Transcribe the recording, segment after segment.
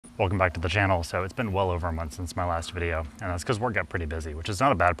Welcome back to the channel. So it's been well over a month since my last video, and that's because work got pretty busy, which is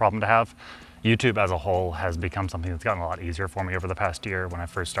not a bad problem to have. YouTube as a whole has become something that's gotten a lot easier for me over the past year. When I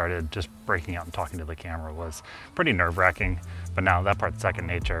first started, just breaking out and talking to the camera was pretty nerve-wracking, but now that part's second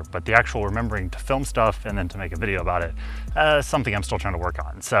nature. But the actual remembering to film stuff and then to make a video about it is something I'm still trying to work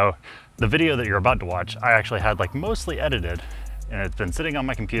on. So the video that you're about to watch, I actually had like mostly edited, and it's been sitting on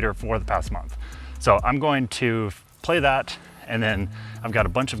my computer for the past month. So I'm going to play that, and then I've got a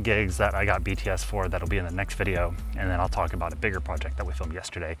bunch of gigs that I got BTS for that'll be in the next video, and then I'll talk about a bigger project that we filmed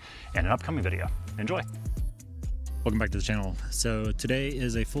yesterday in an upcoming video. Enjoy. Welcome back to the channel. So today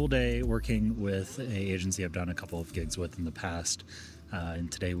is a full day working with an agency I've done a couple of gigs with in the past.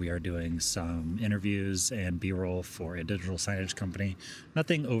 And today we are doing some interviews and B-roll for a digital signage company.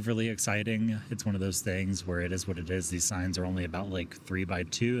 Nothing overly exciting. It's one of those things where it is what it is. These signs are only about like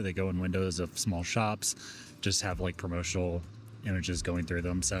 3x2. They go in windows of small shops, just have like promotional images going through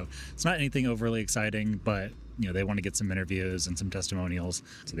them. So it's not anything overly exciting, but you know, they want to get some interviews and some testimonials.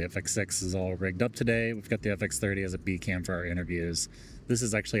 So the FX6 is all rigged up today. We've got the FX30 as a B cam for our interviews. This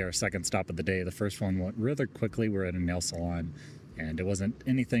is actually our second stop of the day. The first one went rather quickly. We're at a nail salon, and it wasn't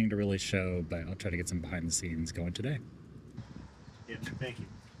anything to really show, but I'll try to get some behind the scenes going today. Yeah, thank you.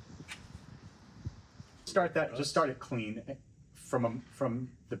 Just start it clean from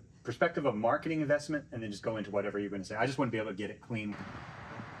the perspective of marketing investment, and then just go into whatever you're going to say. I just want to be able to get it clean.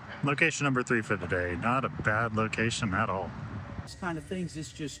 Location number 3 for today. Not a bad location at all. This kind of things,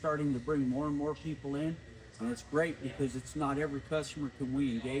 it's just starting to bring more and more people in, and it's great because it's not every customer can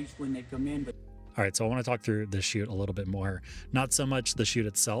we engage when they come in. But all right, so I want to talk through the shoot a little bit more. Not so much the shoot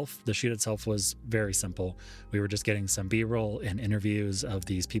itself. The shoot itself was very simple. We were just getting some B-roll and interviews of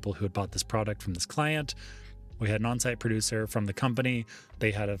these people who had bought this product from this client. We had an on-site producer from the company.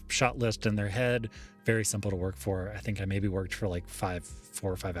 They had a shot list in their head. Very simple to work for. I think I maybe worked for like 4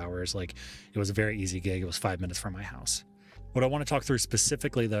 or 5 hours. Like, it was a very easy gig. It was 5 minutes from my house. What I want to talk through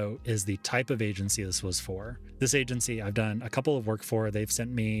specifically, though, is the type of agency this was for. This agency I've done a couple of work for. They've sent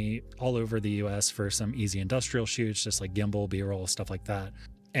me all over the US for some easy industrial shoots, just like gimbal, B-roll, stuff like that.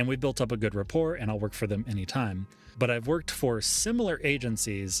 And we built up a good rapport, and I'll work for them anytime. But I've worked for similar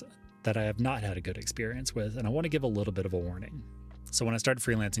agencies that I have not had a good experience with, and I want to give a little bit of a warning. So when I started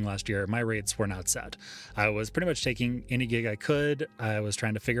freelancing last year, my rates were not set. I was pretty much taking any gig I could. I was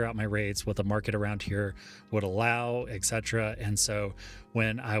trying to figure out my rates, what the market around here would allow, etc. And so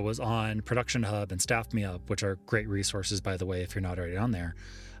when I was on Production Hub and Staff Me Up, which are great resources, by the way, if you're not already on there,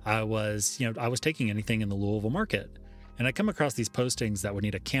 I was taking anything in the Louisville market. And I come across these postings that would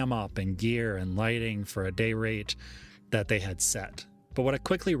need a cam op and gear and lighting for a day rate that they had set. But what I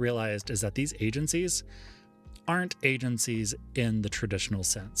quickly realized is that these agencies aren't agencies in the traditional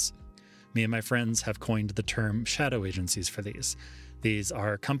sense. Me and my friends have coined the term shadow agencies for these. These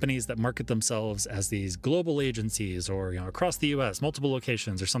are companies that market themselves as these global agencies, or across the US, multiple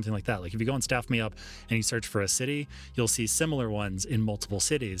locations or something like that. Like if you go on Staff Me Up and you search for a city, you'll see similar ones in multiple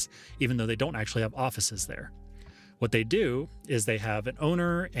cities, even though they don't actually have offices there. What they do is they have an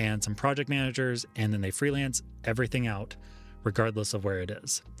owner and some project managers, and then they freelance everything out regardless of where it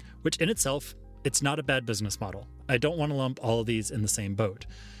is, which in itself, it's not a bad business model. I don't want to lump all of these in the same boat.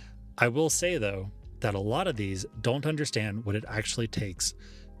 I will say, though, that a lot of these don't understand what it actually takes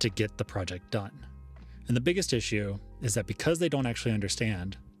to get the project done. And the biggest issue is that because they don't actually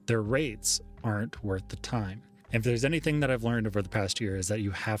understand, their rates aren't worth the time. And if there's anything that I've learned over the past year is that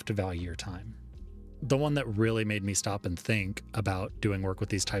you have to value your time. The one that really made me stop and think about doing work with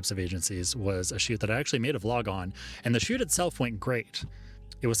these types of agencies was a shoot that I actually made a vlog on, and the shoot itself went great.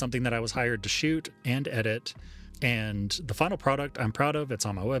 It was something that I was hired to shoot and edit, and the final product I'm proud of. It's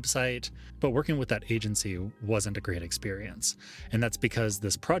on my website, but working with that agency wasn't a great experience. And that's because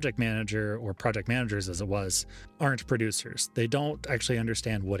this project manager, or project managers as it was, aren't producers. They don't actually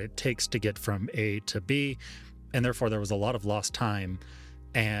understand what it takes to get from A to B, and therefore there was a lot of lost time,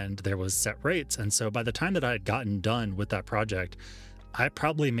 and there was set rates. And so by the time that I had gotten done with that project, I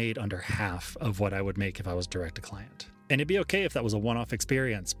probably made under half of what I would make if I was direct to client. And it'd be okay if that was a one-off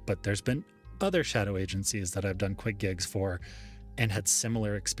experience, but there's been other shadow agencies that I've done quick gigs for and had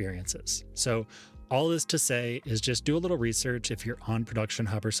similar experiences. So all this to say is just do a little research. If you're on Production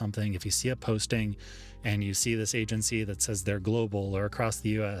Hub or something, if you see a posting and you see this agency that says they're global or across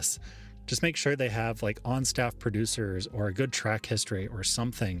the US, just make sure they have like on-staff producers or a good track history or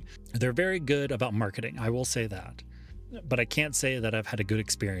something. They're very good about marketing, I will say that. But I can't say that I've had a good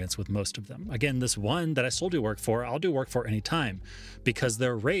experience with most of them. Again, this one that I still do work for, I'll do work for anytime because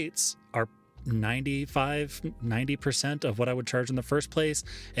their rates are 90% of what I would charge in the first place.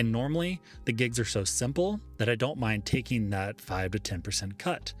 And normally the gigs are so simple that I don't mind taking that 5 to 10%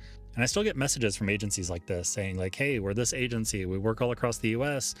 cut. And I still get messages from agencies like this saying like, hey, we're this agency, we work all across the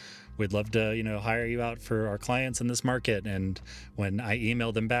US. We'd love to, hire you out for our clients in this market. And when I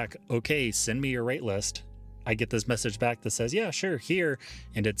email them back, okay, send me your rate list, I get this message back that says, yeah, sure, here.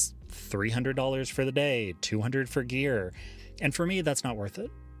 And it's $300 for the day, $200 for gear. And for me, that's not worth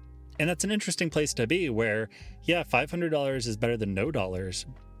it. And that's an interesting place to be where, yeah, $500 is better than no dollars,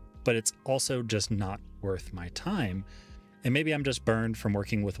 but it's also just not worth my time. And maybe I'm just burned from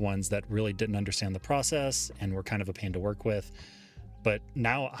working with ones that really didn't understand the process and were kind of a pain to work with. But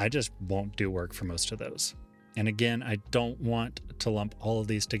now I just won't do work for most of those. And again, I don't want to lump all of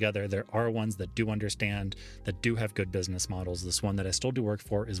these together. There are ones that do understand, that do have good business models. This one that I still do work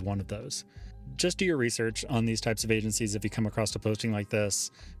for is one of those. Just do your research on these types of agencies. If you come across a posting like this,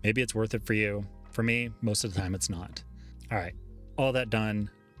 maybe it's worth it for you. For me, most of the time it's not. All right, all that done,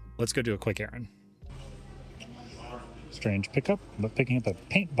 let's go do a quick errand. Strange pickup, but picking up a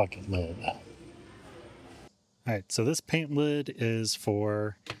paint bucket lid. All right, so this paint lid is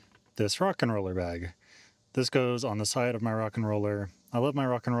for this rock and roller bag. This goes on the side of my rock and roller. I love my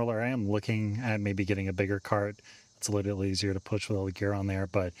rock and roller. I am looking at maybe getting a bigger cart. It's a little bit easier to push with all the gear on there,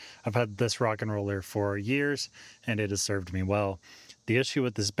 but I've had this rock and roller for years and it has served me well. The issue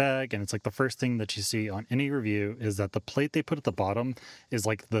with this bag, and it's like the first thing that you see on any review, is that the plate they put at the bottom is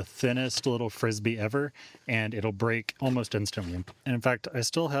like the thinnest little frisbee ever, and it'll break almost instantly. And in fact, I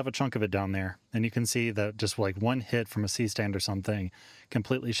still have a chunk of it down there, and you can see that just like one hit from a C-stand or something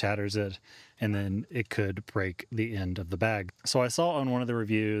completely shatters it, and then it could break the end of the bag. So I saw on one of the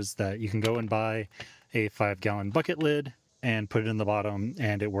reviews that you can go and buy a 5-gallon bucket lid and put it in the bottom,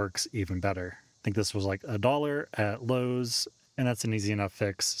 and it works even better. I think this was like $1 at Lowe's, and that's an easy enough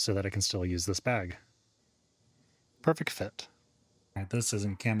fix so that I can still use this bag. Perfect fit. All right, this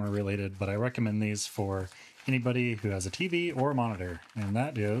isn't camera related, but I recommend these for anybody who has a TV or a monitor, and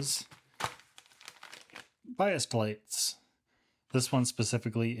that is biased lights. This one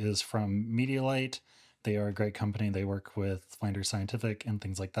specifically is from Medialite. They are a great company. They work with Finder Scientific and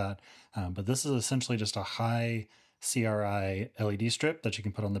things like that. But this is essentially just a high CRI LED strip that you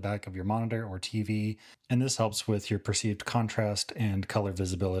can put on the back of your monitor or TV. And this helps with your perceived contrast and color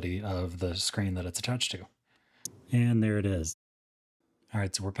visibility of the screen that it's attached to. And there it is. All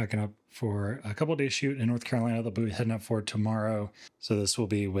right, so we're packing up for a couple day shoot in North Carolina that we'll be heading up for tomorrow. So this will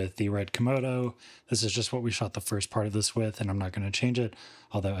be with the red Komodo. This is just what we shot the first part of this with, and I'm not going to change it,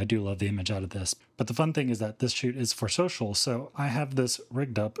 although I do love the image out of this. But the fun thing is that this shoot is for social, so I have this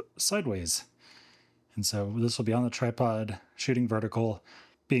rigged up sideways. And so this will be on the tripod, shooting vertical,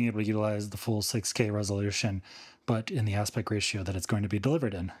 being able to utilize the full 6K resolution, but in the aspect ratio that it's going to be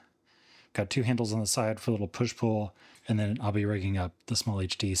delivered in. Got two handles on the side for a little push-pull, and then I'll be rigging up the small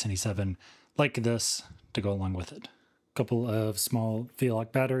HD Cine 7 like this to go along with it. A couple of small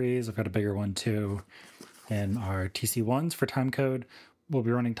V-Lock batteries. I've got a bigger one too. And our TC1s for timecode. We'll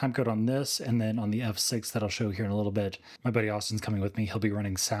be running timecode on this, and then on the F6 that I'll show here in a little bit. My buddy Austin's coming with me. He'll be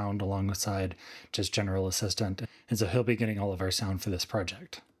running sound alongside just general assistant. And so he'll be getting all of our sound for this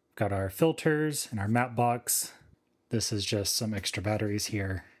project. Got our filters and our map box. This is just some extra batteries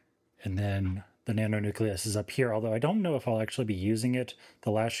here. And then the nanonucleus is up here, although I don't know if I'll actually be using it.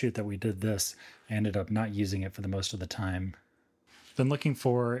 The last shoot that we did this, I ended up not using it for the most of the time. Been looking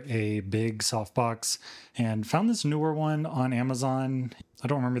for a big softbox and found this newer one on Amazon. I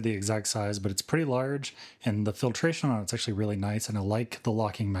don't remember the exact size, but it's pretty large, and the filtration on it's actually really nice, and I like the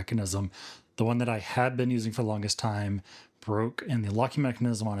locking mechanism. The one that I had been using for the longest time broke, and the locking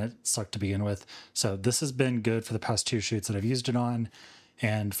mechanism on it sucked to begin with. So this has been good for the past two shoots that I've used it on.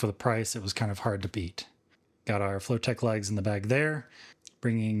 And for the price, it was kind of hard to beat. Got our Flowtech legs in the bag there,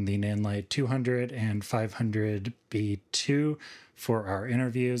 bringing the Nanlite 200 and 500 B2 for our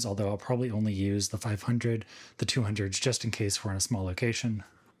interviews, although I'll probably only use the 500, the 200s just in case we're in a small location.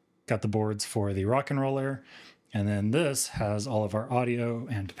 Got the boards for the rock and roller, and then this has all of our audio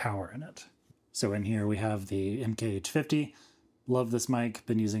and power in it. So in here we have the MKH50. Love this mic,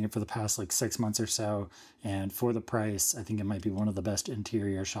 been using it for the past like 6 months or so, and for the price, I think it might be one of the best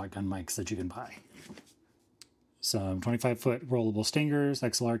interior shotgun mics that you can buy. Some 25-foot rollable stingers,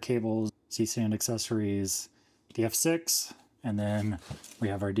 XLR cables, C-stand accessories, the F6, and then we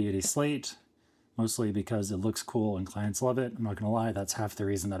have our deity slate, mostly because it looks cool and clients love it. I'm not gonna lie, that's half the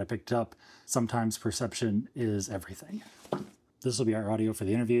reason that I picked it up. Sometimes perception is everything. This will be our audio for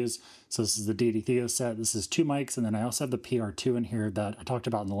the interviews. So this is the Deity Theo set. This is 2 mics, and then I also have the PR2 in here that I talked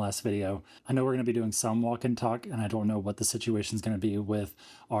about in the last video. I know we're going to be doing some walk and talk, and I don't know what the situation is going to be with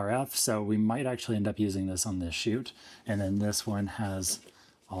RF, so we might actually end up using this on this shoot. And then this one has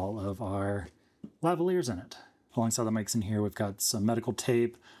all of our lavaliers in it. Alongside the mics in here, we've got some medical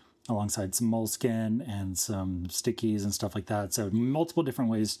tape, alongside some moleskin and some stickies and stuff like that. So multiple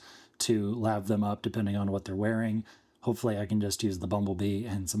different ways to lav them up depending on what they're wearing. Hopefully I can just use the bumblebee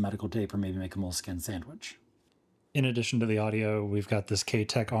and some medical tape or maybe make a moleskin sandwich. In addition to the audio, we've got this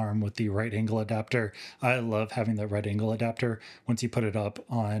K-Tech arm with the right angle adapter. I love having that right angle adapter. Once you put it up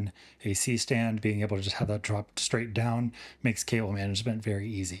on a C-stand, being able to just have that drop straight down makes cable management very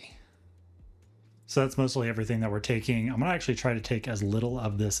easy. So that's mostly everything that we're taking. I'm gonna actually try to take as little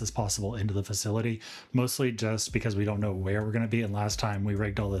of this as possible into the facility, mostly just because we don't know where we're gonna be. And last time we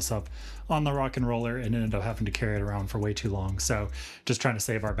rigged all this up on the rock and roller and ended up having to carry it around for way too long. So just trying to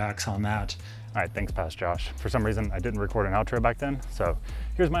save our backs on that. All right, thanks, Past Josh. For some reason, I didn't record an outro back then. So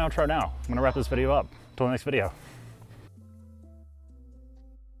here's my outro now. I'm gonna wrap this video up. Till the next video.